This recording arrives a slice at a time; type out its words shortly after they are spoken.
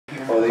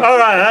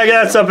Alright, I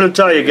got something to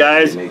tell you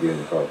guys.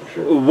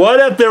 What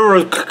if there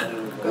were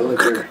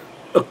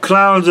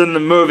clowns in the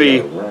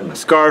movie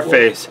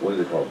Scarface?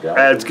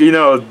 As you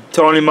know,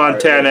 Tony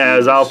Montana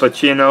as Al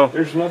Pacino,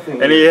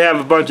 and you have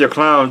a bunch of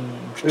clowns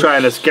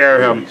trying to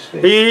scare him.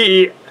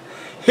 He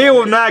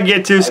will not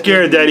get too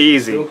scared that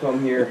easy.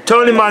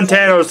 Tony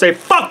Montana will say,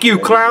 "Fuck you,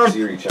 clown!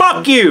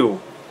 Fuck you!"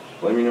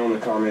 Let me know in the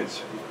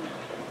comments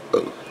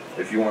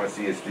if you want to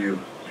see us do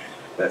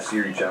that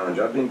Siri challenge.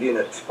 I've been getting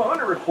a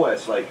ton of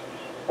requests like,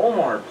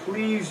 Omar,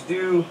 please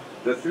do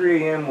the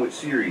 3 a.m. with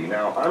Siri.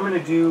 Now, I'm going to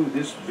do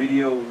this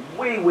video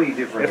way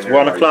different. It's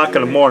 1 o'clock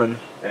in the morning.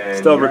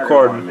 Still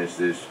recording.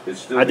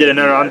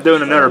 I'm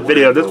doing another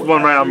video. This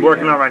one I'm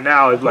working on right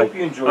now is like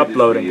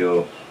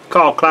uploading.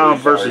 Called Clown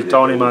versus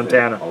Tony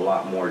Montana. A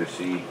lot more to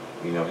see.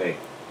 You know, hey,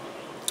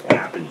 it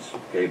happens.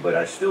 Okay, but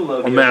I still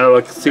love you. Oh man, I'd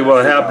like to see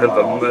what happened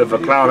if a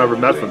clown ever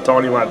messed with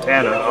Tony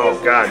Montana. Oh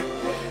god.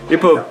 You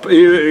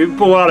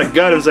pull out a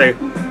gun and say,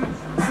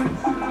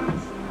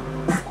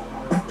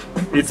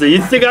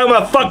 "You think I'm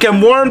a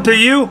fucking worm to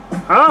you?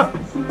 Huh?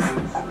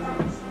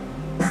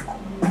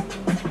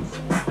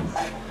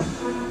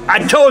 I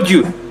told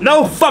you,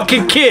 no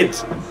fucking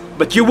kids,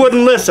 but you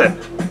wouldn't listen.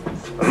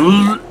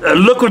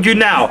 Look at you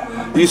now,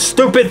 you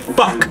stupid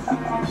fuck."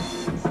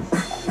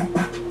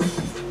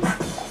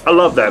 I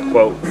love that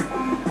quote.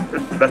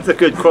 That's a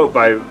good quote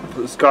by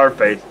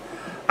Scarface.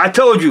 I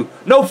told you,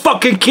 no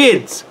fucking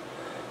kids.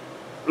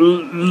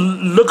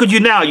 Look at you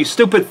now, you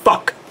stupid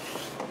fuck.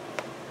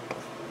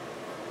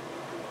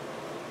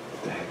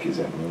 What the heck is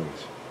that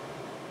noise?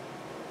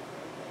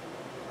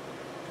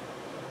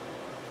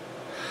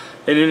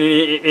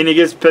 And he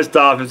gets pissed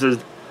off and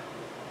says,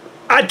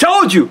 I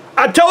told you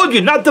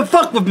not to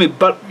fuck with me,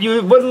 but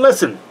you wouldn't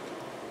listen.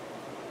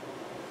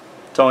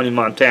 Tony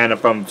Montana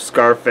from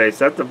Scarface.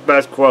 That's the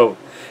best quote.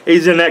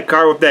 He's in that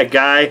car with that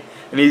guy,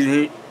 and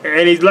he's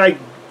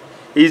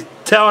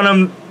telling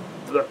him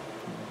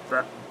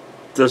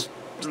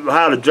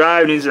how to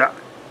drive, and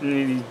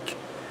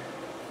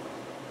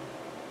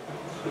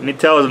he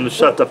tells him to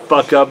shut the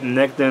fuck up, and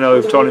next thing you know,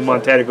 Tony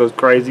Montana goes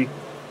crazy.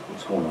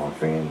 What's going on,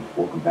 fam?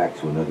 Welcome back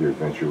to another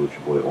adventure with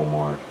your boy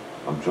Omar.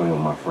 I'm joined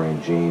with my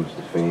friend James,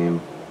 the fam.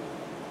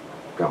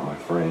 Got my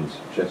friends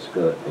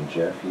Jessica and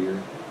Jeff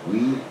here.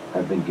 We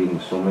have been getting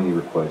so many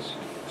requests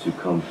to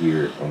come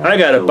here, and I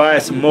gotta buy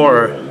some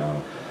more. Right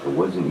now. It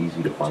wasn't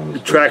easy to find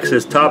this. The track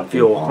says Top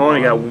Fuel. I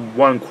only got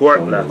 1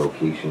 quart left.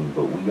 Location,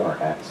 but we are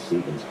at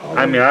Satan's Hollow.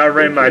 I mean, I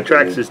ran my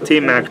track says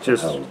T-Max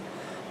just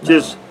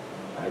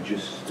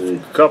a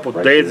couple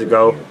days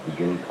ago.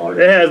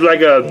 It has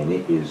like and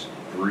it is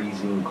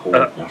freezing cold.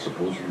 Now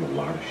supposedly a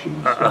lot of shady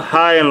stuff. A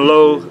high and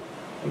low,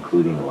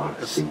 including a lot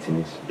of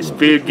Satanists.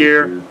 Speed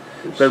gear.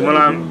 But when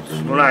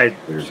I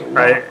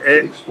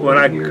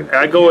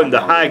go into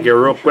high gear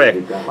real quick,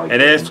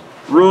 and it's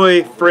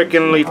really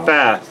freakingly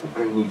fast.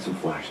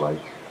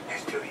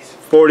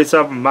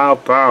 40-something mile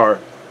per hour.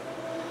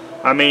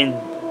 I mean,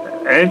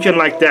 an engine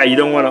like that, you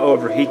don't want to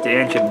overheat the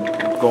engine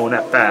going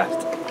that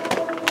fast.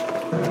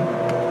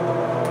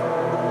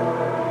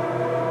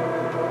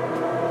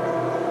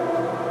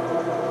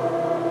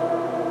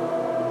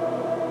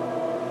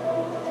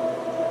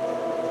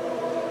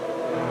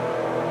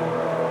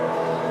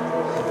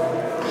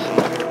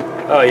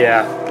 Oh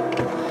yeah,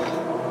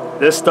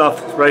 this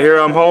stuff right here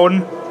I'm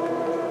holding,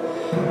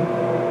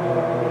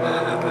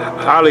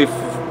 highly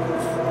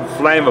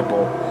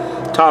flammable,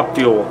 Top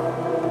Fuel.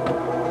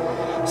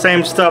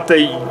 Same stuff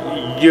they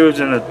use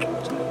in the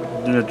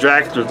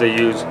dragsters they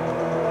use.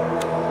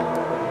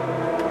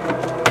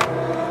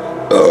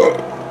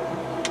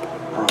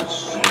 Bro, it's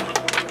so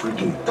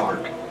freaking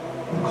dark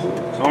and cold.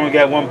 I only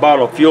got 1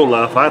 bottle of fuel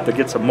left. I have to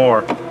get some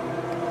more.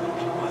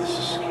 Oh, this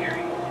is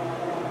scary.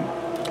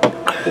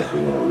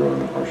 Definitely want to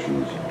ruin our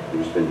shoes.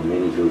 There's been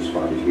many ghosts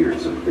spotted here.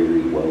 It's a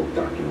very well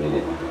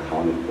documented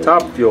common.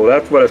 Top Fuel,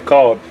 that's what it's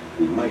called.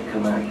 We might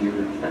come out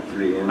here at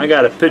 3 a.m. I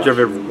got a picture of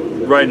it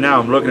right now.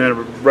 I'm looking at it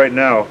right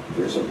now.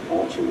 There's an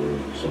altar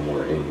room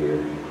somewhere in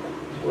here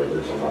where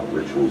there's a lot of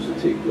rituals that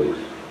take place.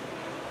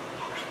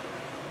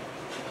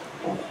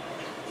 Oh,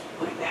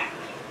 look at that.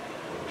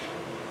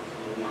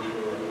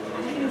 I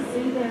didn't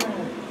see that.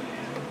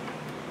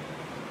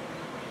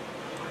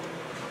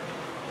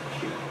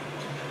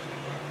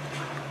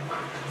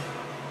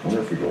 I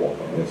wonder if we go walk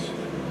on this.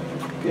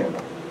 Yeah.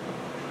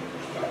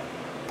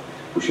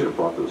 We should have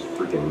brought those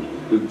freaking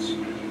boots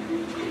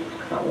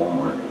at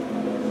Walmart.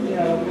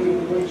 Yeah, we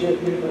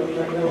legit do those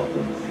right now.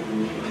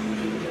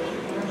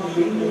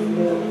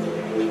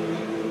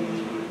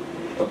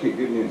 Okay,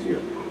 good news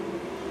here.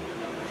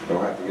 We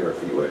don't have to get our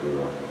feet wet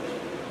anymore.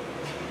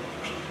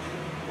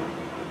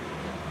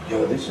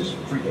 Yo, this is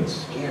freaking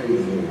scary.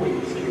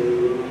 Way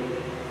scary.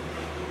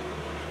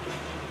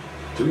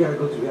 Do we gotta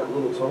go through that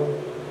little tunnel?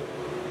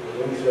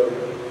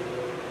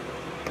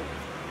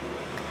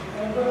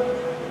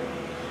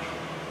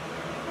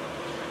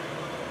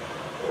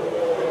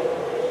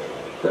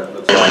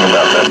 That's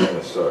that kind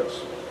of sucks.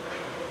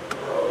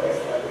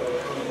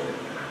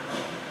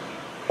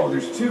 Oh,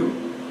 there's 2.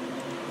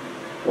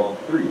 Well,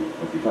 3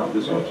 if you count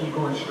this one. Keep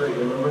going straight,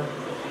 remember?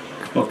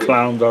 Well,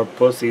 clowns are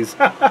pussies.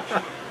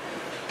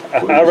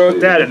 I wrote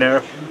that in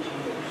there.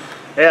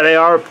 Yeah, they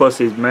are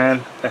pussies,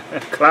 man.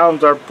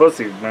 Clowns are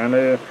pussies, man.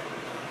 They're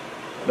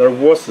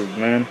wusses,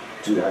 man.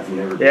 Dude, I've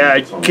never yeah,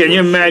 can you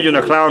imagine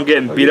a clown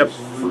getting beat up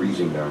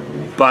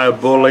by a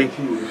bully?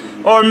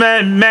 Or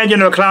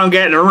imagine a clown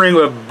getting in a ring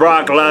with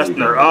Brock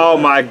Lesnar. Oh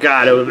my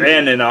God, it would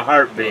end in a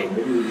heartbeat.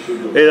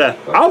 Yeah,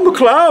 I'm a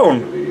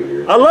clown.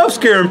 I love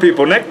scaring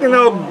people. Next thing you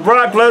know,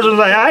 Brock Lesnar's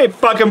like, I ain't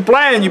fucking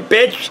playing, you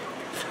bitch.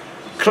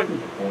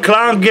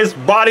 Clown gets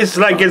bodies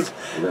like the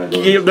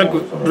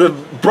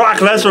Brock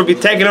Lesnar will be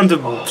taking him to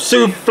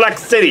Suplex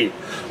City.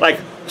 Like,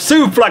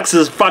 Suplex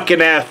his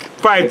fucking ass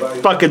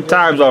 5 fucking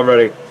times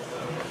already.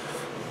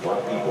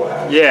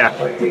 Yeah.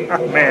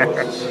 Man,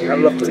 I'd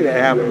love to see that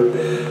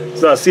happen.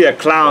 So I see a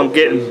clown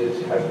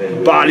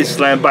getting body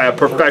slammed by a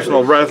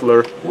professional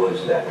wrestler.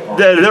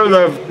 There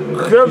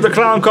was a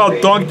clown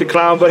called Donkey the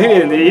Clown, but he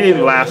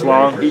didn't last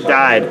long. He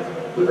died.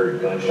 We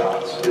heard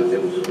gunshots.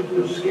 It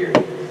was scary.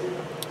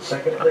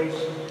 Second place,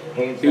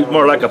 he was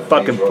more like a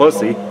fucking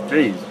pussy.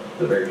 Jeez.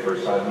 The very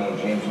first time me and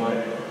James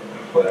went,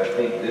 but I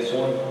think this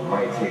one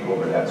might take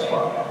over that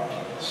spot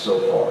so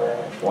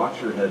far. Watch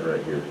your head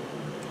right here.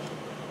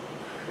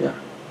 Yeah,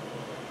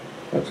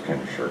 that's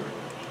kind of sharp.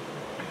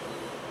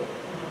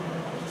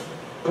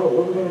 Bro, where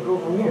are we gonna go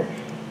from here?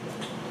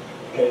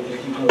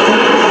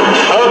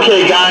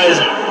 Okay, guys.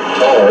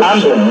 I'm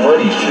so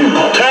muddy too.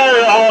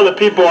 tired of all the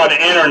people on the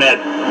internet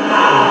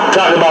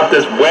talking about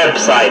this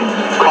website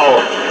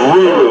called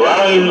Rulu. I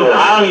don't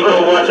even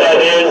know what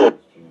that is.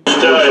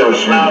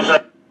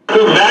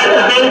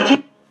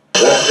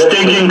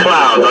 Stinking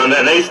clowns,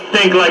 and they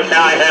stink like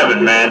high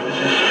heaven, man.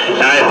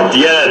 And I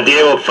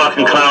deal with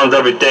fucking clowns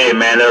every day,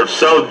 man. They're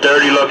so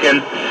dirty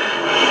looking.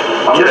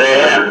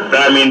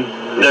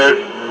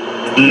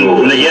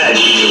 Yeah,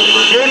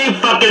 shitty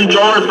fucking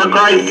drawers, for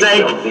Christ's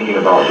sake.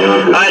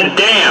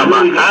 Damn,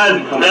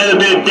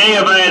 that'd be a day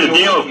if I had to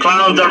deal with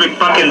clowns every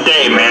fucking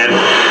day, man.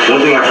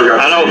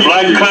 I don't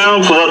like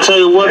clowns, but I'll tell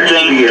you one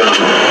thing.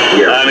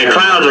 I mean,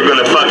 clowns are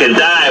gonna fucking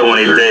die one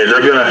of these days.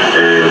 They're gonna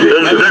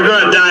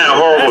die a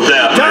horrible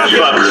death.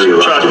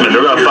 Trust me,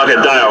 they're gonna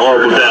fucking die a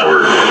horrible death.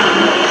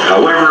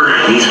 However,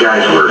 these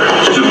guys were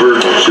super.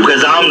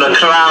 Because I'm the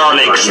clown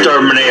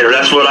exterminator.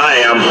 That's what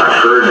I am.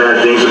 I've heard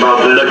bad things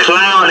about this. The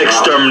clown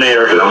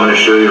exterminator. I'm gonna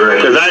show you right.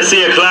 Because I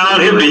see a clown,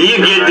 he'd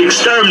get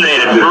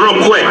exterminated real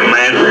quick,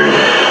 man.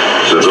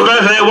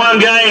 Especially that one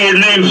guy, his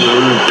name's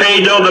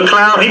Pedro the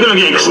Clown. He's gonna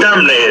get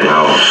exterminated.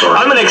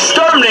 I'm gonna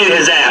exterminate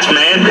his ass,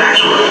 man. That's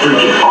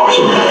freaking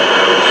awesome.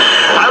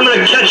 I'm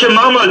gonna catch him.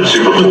 I'm gonna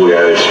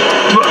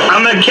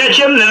catch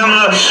him, then I'm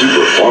gonna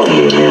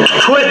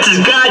twist his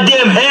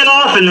goddamn head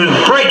off and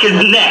break his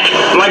neck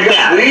like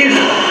that.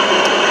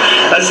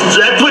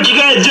 That's what you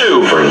gotta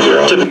do.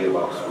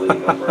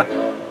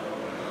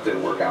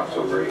 Didn't work out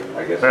so great.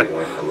 I guess they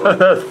went a little.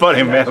 That's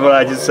funny, man. What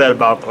I just said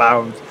about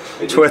clowns.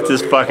 Twist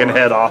his fucking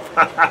head off.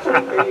 Guys.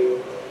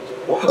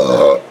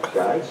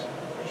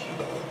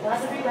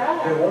 Glad to be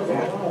back.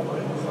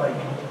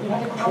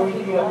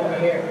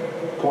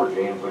 Poor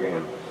James, look at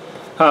him.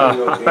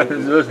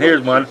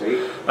 Here's one.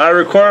 I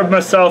recorded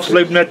myself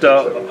sleeping at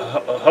the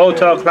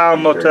Hotel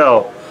Clown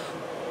Motel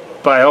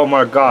by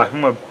Omar God.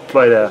 I'm gonna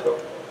play that.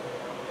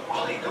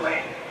 I'll lead the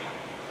way.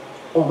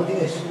 Oh, look at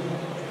this.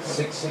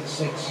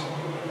 666.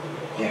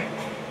 Yeah.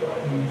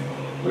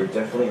 We're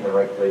definitely in the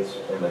right place,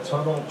 and the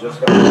tunnel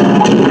just got.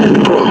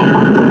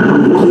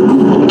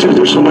 Dude,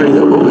 there's somebody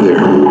over there.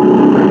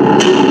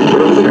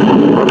 Right over there.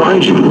 Right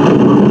behind you.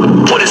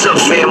 What is up,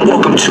 fam?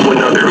 Welcome to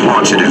another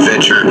haunted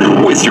adventure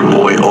with your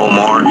boy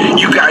Omar.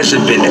 You guys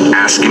have been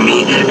asking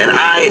me, and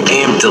I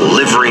am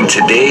delivering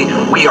today.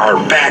 We are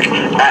back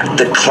at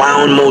the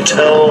Clown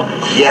Motel.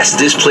 Yes,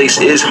 this place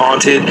is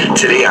haunted.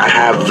 Today I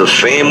have the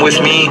fam with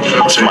me.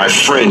 It's my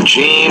friend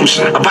James.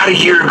 About a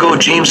year ago,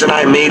 James and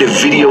I made a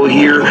video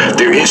here.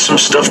 There is some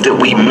stuff that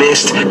we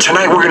missed.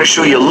 Tonight we're going to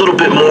show you a little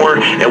bit more,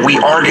 and we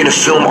are going to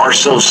film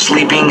ourselves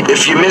sleeping.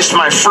 If you missed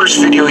my first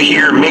video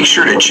here, make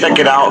sure to check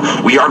it out.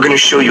 We are going to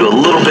show you a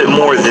little bit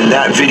more than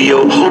that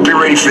video. Hope you're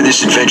ready for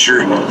this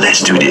adventure.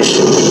 Let's do this.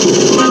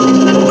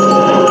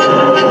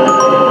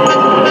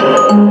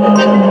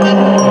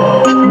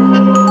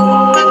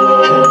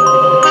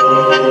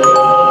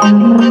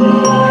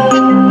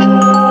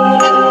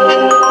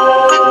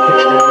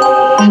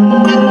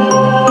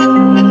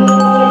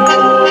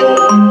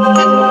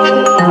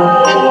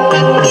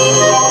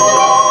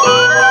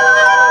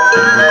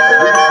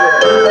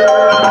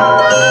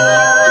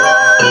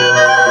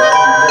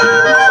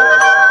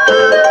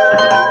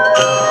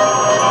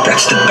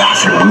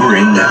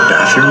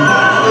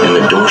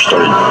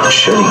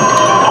 Shutting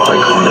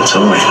like on its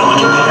own.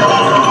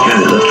 Yeah,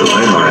 they left the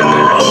light on in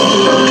there.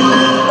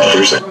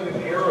 There's a.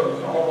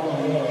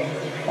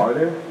 Are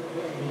there?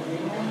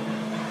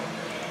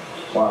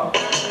 Wow.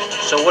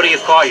 So what do you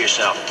call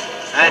yourself?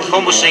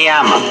 ¿Cómo se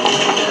llama?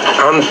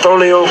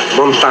 Antonio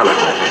Montana.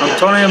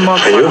 Antonio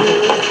Montana. And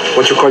you?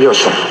 What you call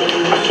yourself?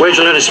 Where'd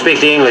you learn to speak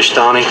the English,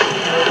 Tony?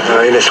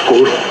 In a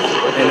school.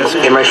 In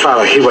And my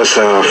father, he was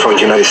from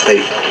the United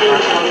States.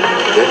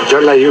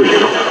 Just like you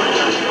know.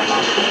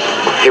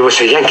 He was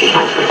a Yankee.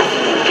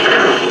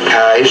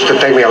 He used to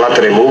take me a lot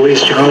to the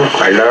movies, you know.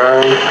 I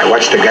learned. I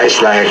watched the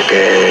guys like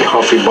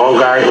Humphrey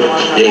Bogart,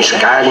 James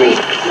Cagney.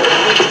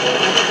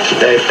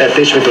 That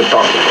teach me to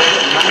talk.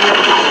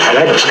 I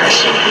like those guys.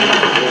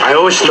 I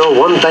always know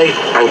one day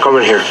I'm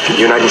coming here,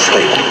 United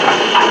States.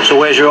 So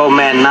where's your old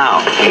man now?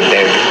 He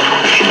dead.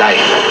 He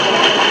died.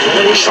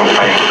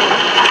 Sometime.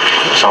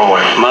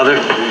 Somewhere. Mother?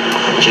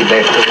 She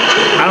dead.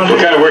 What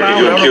kind of work you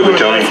do in Cuba,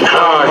 Tony?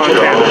 You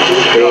know,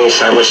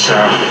 things I was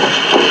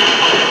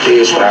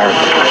this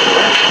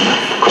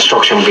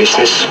construction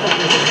business.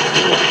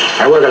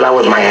 I work a lot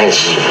with my hands.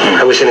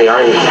 I was in the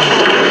army.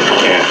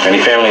 Yeah.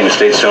 Any family in the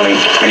States, Tony?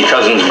 Any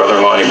cousins,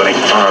 brother-in-law, anybody?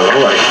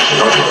 Nobody.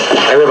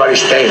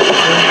 Everybody's dead.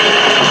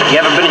 You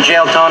ever been in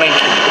jail, Tony?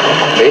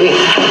 Me?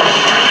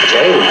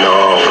 Jail?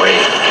 No way.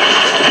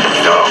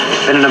 No.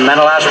 Been in a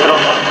mental hospital?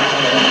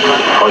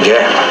 Oh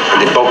yeah.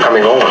 They both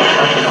coming over.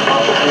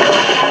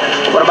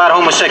 What about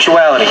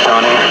homosexuality,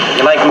 Tony?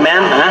 You like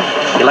men, huh?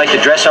 You like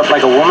to dress up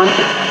like a woman?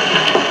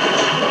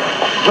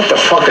 What the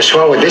fuck is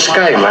wrong with this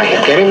guy, man? You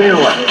kidding me or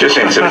what? Just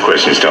answer the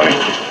questions, Tony.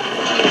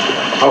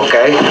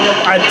 Okay.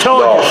 I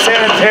told you,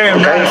 sanitarium,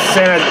 Okay. not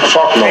sanitation.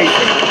 Fuck no.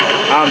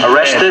 I'm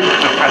Arrested?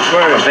 dead. I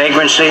swear. For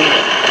vagrancy?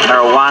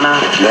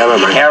 Marijuana? Never,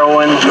 man.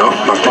 Heroin? No,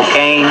 nothing.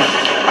 Cocaine?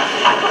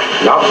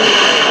 No.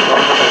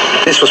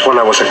 This was when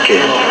I was a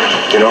kid,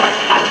 you know?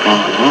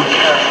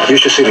 You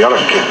should see the other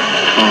kid.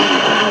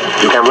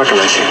 You can't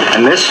recognize him.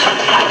 And this?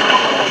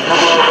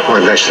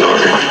 Well, that's not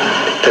it.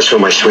 That's for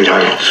my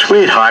sweetheart.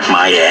 Sweetheart,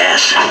 my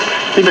ass.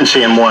 We've been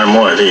seeing more and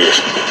more of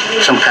these.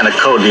 Some kind of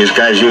code these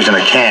guys use in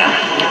a can.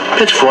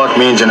 Pitchfork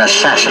means an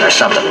assassin or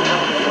something.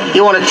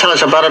 You want to tell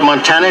us about it,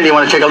 Montana? Or do you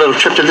want to take a little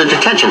trip to the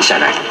detention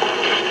center?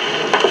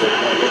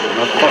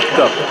 I'm fucked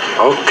up.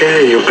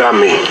 Okay, you got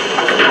me.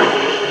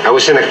 I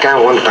was in a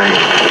can one time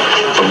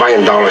for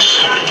buying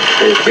dollars.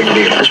 Big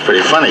deal. That's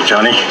pretty funny,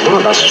 Tony.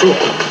 No, that's true.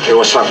 It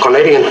was a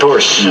Canadian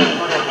tourist.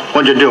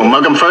 What'd you do,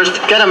 mug him first?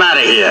 Get him out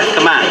of here.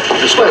 Come on.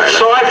 Let's go.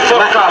 So I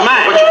fucked up. Come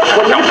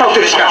on. Let me talk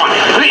to this guy.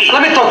 Please,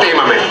 let me talk to him,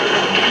 my man.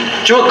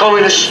 You a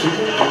communist?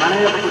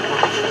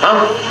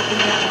 Huh?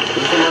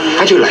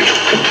 How'd you like it?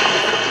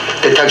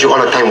 They tell you all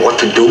the time what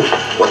to do,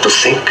 what to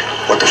think,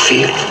 what to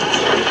feel.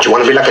 Do you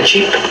want to be like a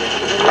cheap?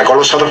 Like all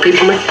those other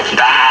people, man?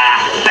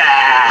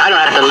 I don't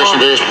have to listen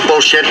to this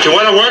bullshit. You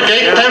want to work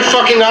 8, 10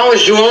 fucking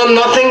hours? You own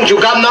nothing?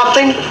 You got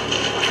nothing?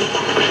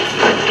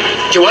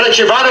 Do you want a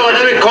chivato on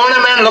every corner,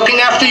 man,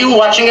 looking after you,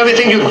 watching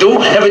everything you do,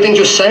 everything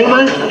you say,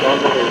 man?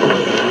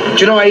 Do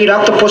you know I eat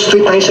octopus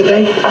 3 times a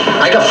day?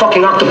 I got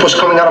fucking octopus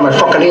coming out of my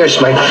fucking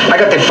ears, man. I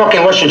got the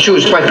fucking Russian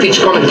shoes, my feet's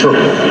coming through.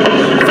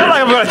 I feel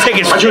like I'm gonna take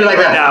it How'd you like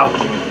that? now.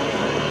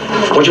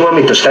 What do you want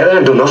me to stay there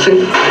and do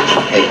nothing?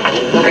 Hey,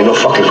 I know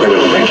fucking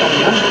criminal, man.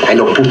 I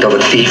know puta of a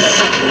thief.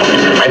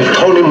 I'm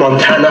Tony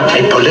Montana,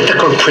 a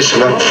political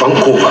prisoner from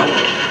Cuba.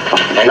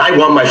 And I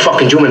want my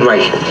fucking human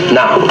right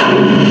now.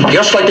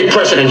 Just like the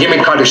president, Jimmy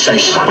Carter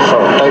says.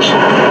 Sanitation.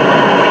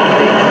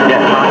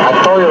 Yeah. I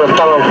told you to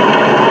tell him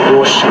he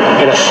was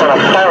in a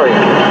sanitarium.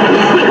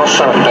 Not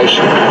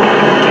sanitation.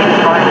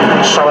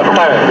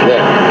 Sanitarium,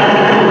 yeah.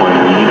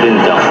 You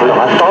didn't tell me. No,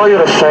 I told you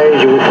to say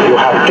you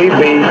had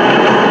TB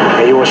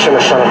and you was in a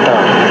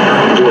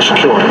sanitarium. You was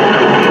cured.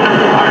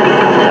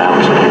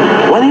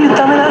 When did you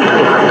tell me that?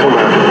 Come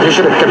on. You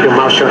should have kept your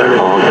mouth shut.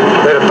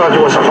 They'd have thought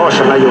you was a horse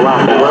and let you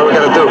out. What are we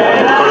gonna do?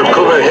 Go to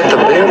Cuba and hit the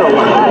beard or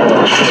what?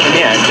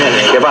 Yeah,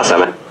 ¿qué pasa,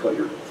 man?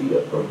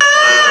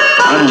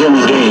 I'm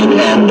Jimmy Dean,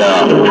 and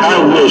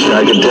I wish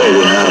I could tell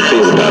you how I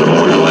feel about a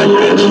morning like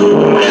this.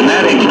 And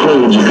that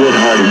includes a good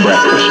hearty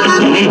breakfast.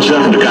 You need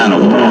something to kind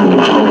of warm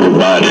my whole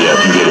body up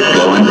and get it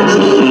going.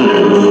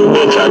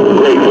 It's a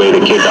great way to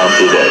kick off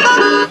the day.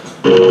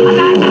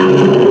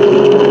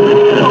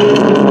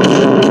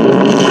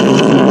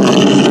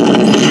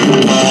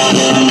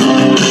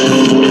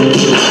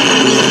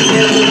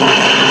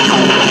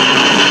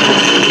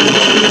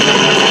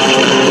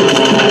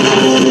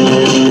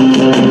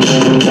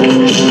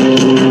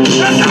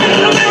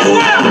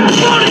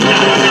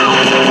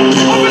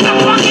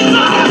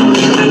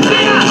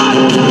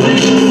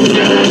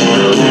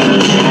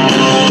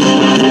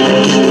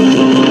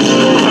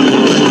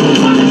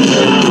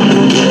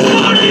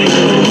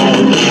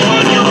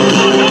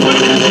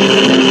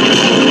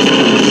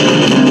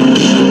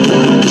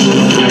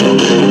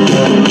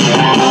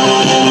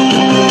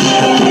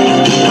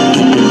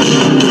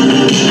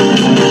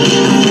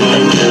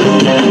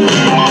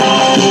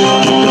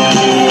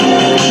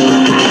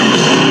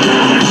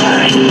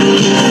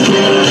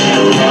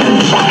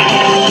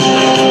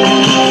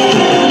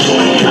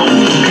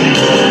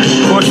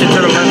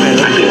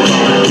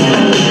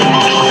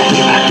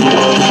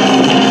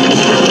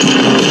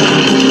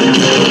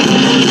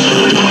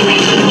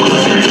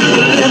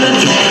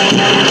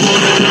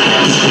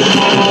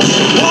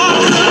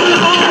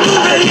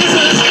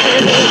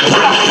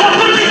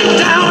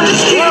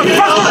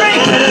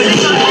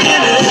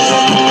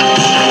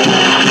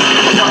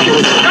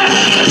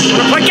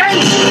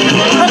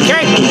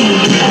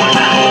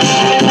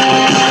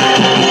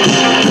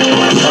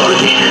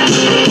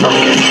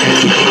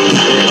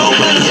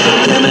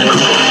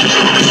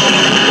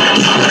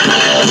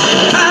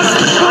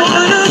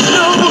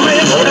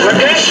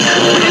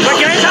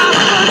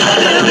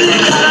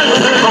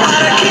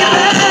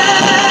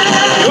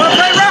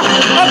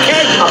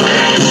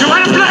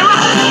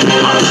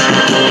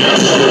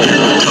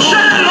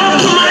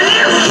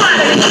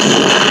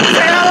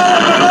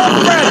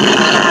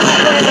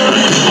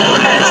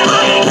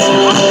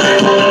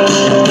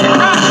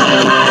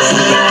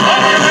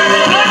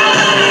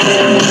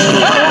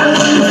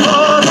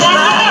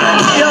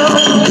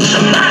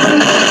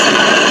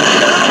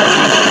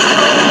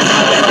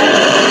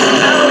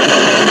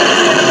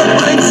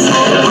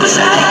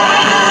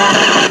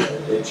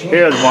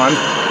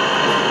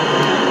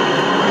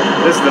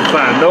 This is the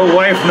plan. No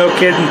wife, no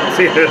kid.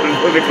 See the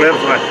movie clips.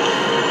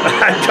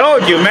 I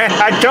told you, man.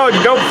 I told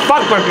you. Don't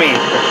fuck with me.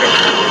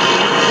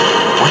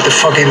 What the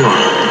fuck are you doing?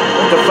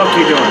 What the fuck are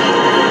you doing?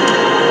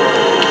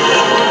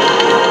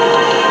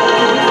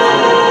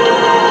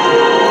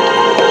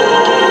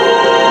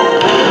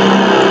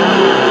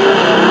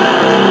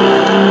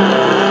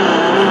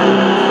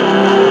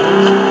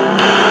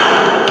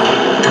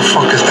 What the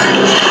fuck is that?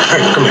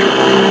 Hey, come here.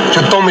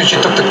 You told me she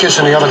took the kiss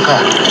in the other car.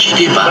 She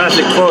did, Bob.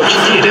 Classic quotes.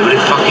 She did every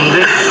fucking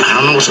day. I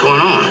don't know what's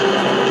going on.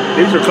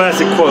 These are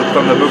classic quotes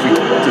from the movie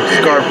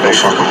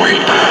Scarface. No fucking way.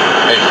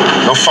 Hey,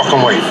 no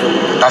fucking way.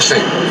 That's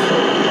it.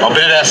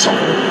 Olvide eso.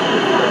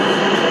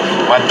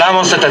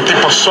 Matamos a este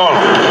tipo solo.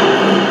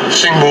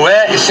 Sin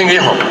mujer y sin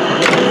hijo.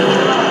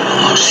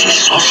 Oh, si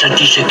Sosa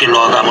dice que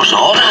lo hagamos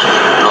ahora,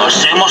 lo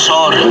hacemos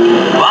ahora.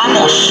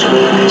 Vamos.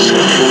 This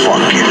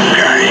fucking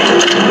guy.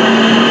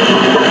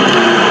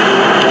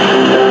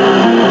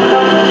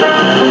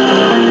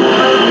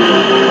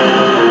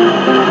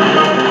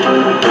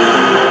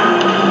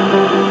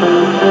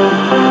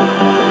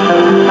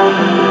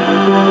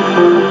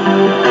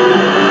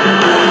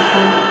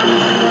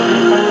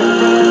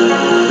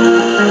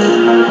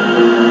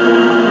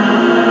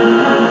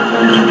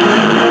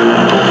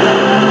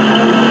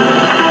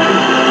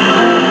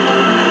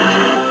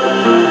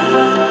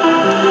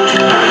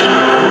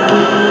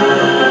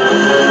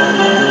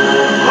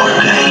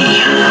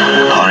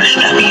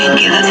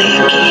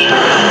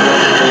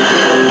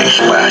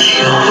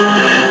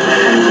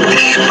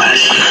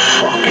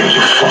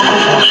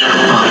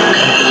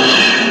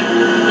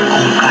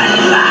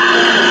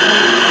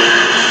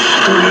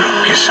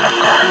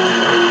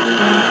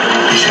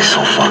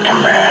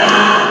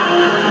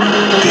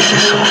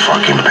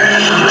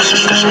 Los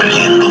estás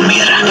perdiendo,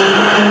 mira.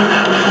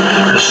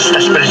 Los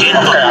estás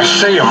perdiendo. Okay, I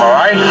see him, all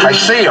right? I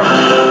see him.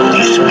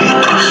 10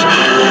 metros.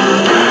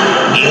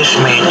 10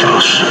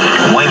 metros.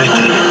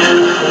 Muévete.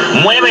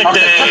 Muévete.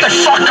 Okay, shut the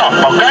fuck up,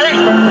 okay?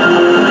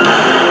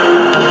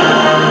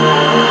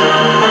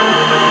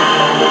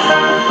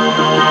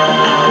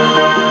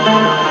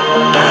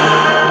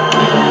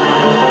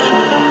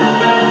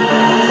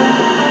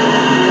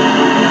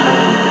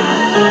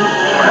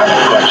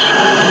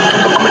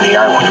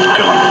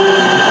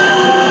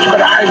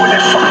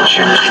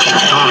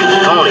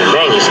 Tony,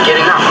 man, he's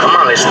getting up. Come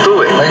on, let's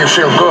do it. Make you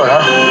feel good,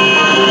 huh?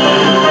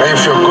 Make you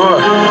feel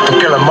good to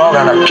kill a mug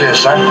on a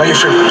kiss, huh? Make you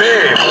feel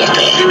big.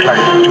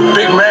 Like, you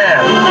big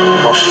man.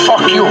 Well,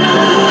 fuck you.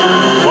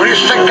 What do you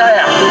think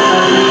I am?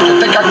 You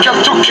think I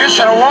killed 2 kids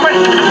and a woman?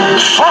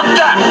 Fuck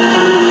that.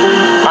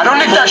 I don't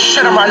need that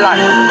shit in my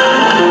life.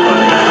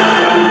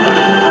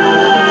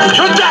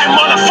 You die,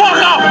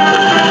 motherfucker!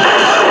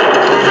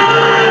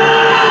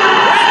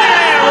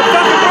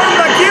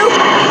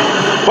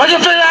 What do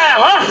you think I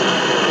am, huh?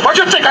 What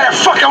do you think I am,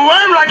 fucking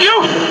worm like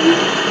you?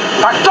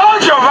 I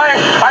told you, man.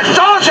 I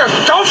told you,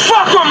 don't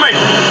fuck with me.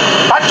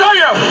 I told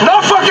you,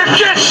 no fucking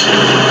kids.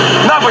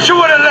 No, but you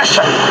wouldn't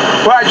listen.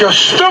 Right, you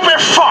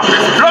stupid fuck.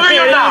 Look at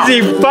you now.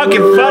 Easy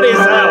fucking funny as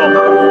hell.